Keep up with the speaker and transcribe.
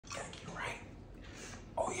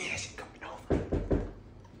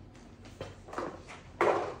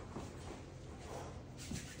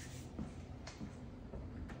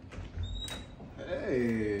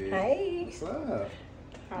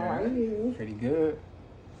are you? Pretty good.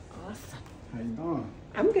 Awesome. How you doing?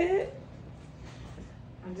 I'm good.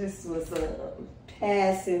 I just was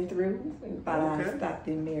passing through and thought I stopped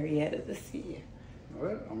in Marietta to see you.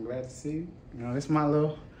 Well, I'm glad to see you. You know, it's my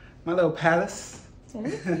little palace.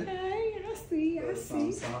 Okay, I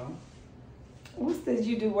see. What did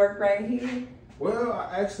you do work right here? Well,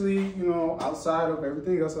 I actually, you know, outside of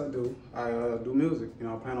everything else I do music. You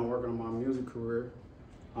know, I plan on working on my music career.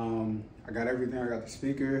 I got everything. I got the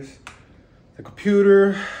speakers, the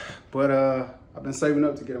computer, but I've been saving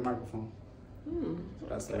up to get a microphone. So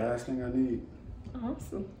that's the last thing I need.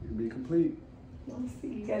 Awesome. To be complete. Let's see,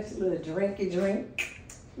 you got your little drinky drink.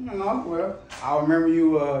 No, well, I remember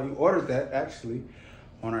you ordered that actually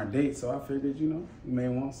on our date, so I figured, you know, you may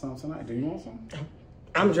want some tonight. Do you want some?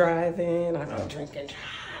 I'm driving. I don't drink and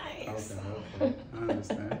drive. Okay. I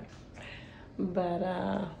understand.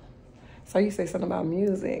 But so you say something about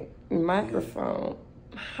music, microphone.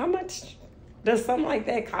 Yeah. How much does something like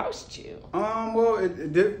that cost you? Well,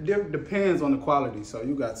 it depends on the quality. So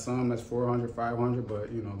you got some that's $400, $500,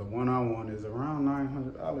 but you know the one I want is around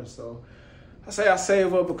 $900. So I say I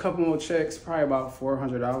save up a couple more checks, probably about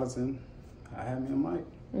 $400, and I have me a mic.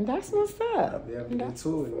 That's what's up. I'll be able to get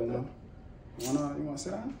to it, you know. You wanna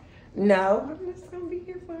sit down? No, I'm just gonna be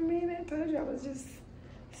here for a minute. I told you I was just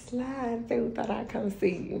sliding through. Thought I'd come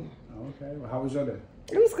see you. Okay. Well, how was your day?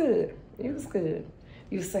 It was good. It was good.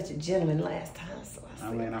 You were such a gentleman last time, so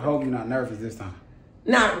I mean, I hope you're not nervous this time.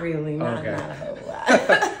 Not really. Not a whole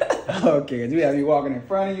lot. Okay, you have me walking in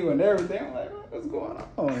front of you and everything. I'm like, what's going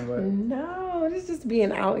on? But no, it's just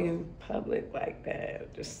being out in public like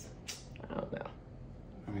that. Just, I don't know.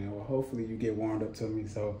 I mean, well, hopefully you get warmed up to me.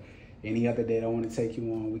 So any other date I want to take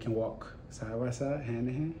you on, we can walk side by side, hand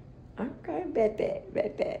in hand. Okay, bet that.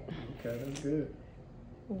 Okay, that's good.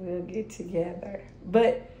 We'll get together.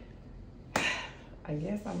 But I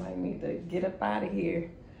guess I might need to get up out of here.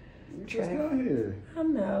 You just got here. I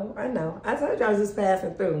know. I told you I was just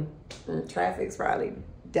passing through. Traffic's probably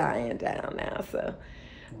dying down now, so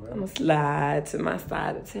I'm gonna slide to my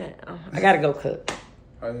side of town. I gotta go cook.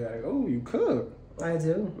 Oh, yeah. Oh, you cook? I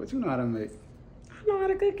do. What you know how to make? I know how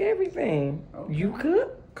to cook everything. Okay. You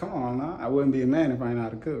cook? Come on now. I wouldn't be a man if I didn't know how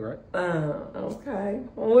to cook, right? Okay.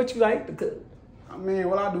 Well, what you like to cook? I mean,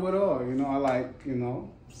 well, I do it all. You know, I like, you know,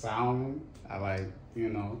 salmon. I like, you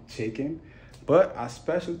know, chicken. But I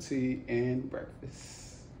specialty in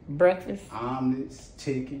breakfast. Breakfast? Omelets,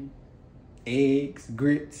 chicken, eggs,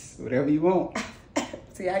 grits, whatever you want.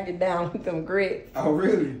 See, I get down with them grits. Oh,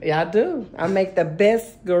 really? Yeah, I do. I make the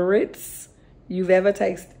best grits you've ever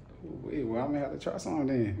tasted. Wait, well, I may have to try some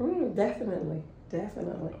then. Definitely.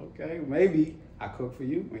 Okay, maybe I cook for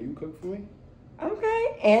you when you cook for me.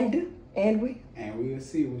 Okay, and we will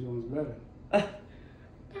see which one's better.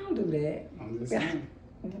 Don't do that. I'm just saying.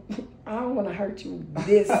 I don't want to hurt you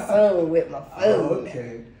this soon with my food. Oh,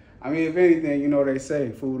 okay. I mean, if anything, you know they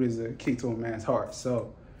say food is a key to a man's heart.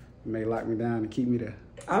 So you may lock me down and keep me there.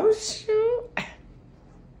 Oh, sure.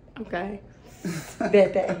 Okay.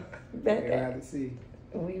 Bet that. We'll have to see.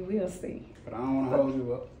 We will see. But I don't want to hold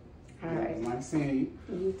you up. All right. It's nice seeing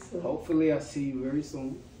you. You too. Hopefully I see you very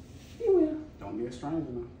soon. You will. Don't be a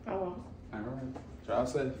stranger now. I won't. All right. Drive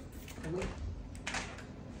safe. Bye.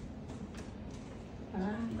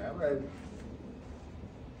 All right.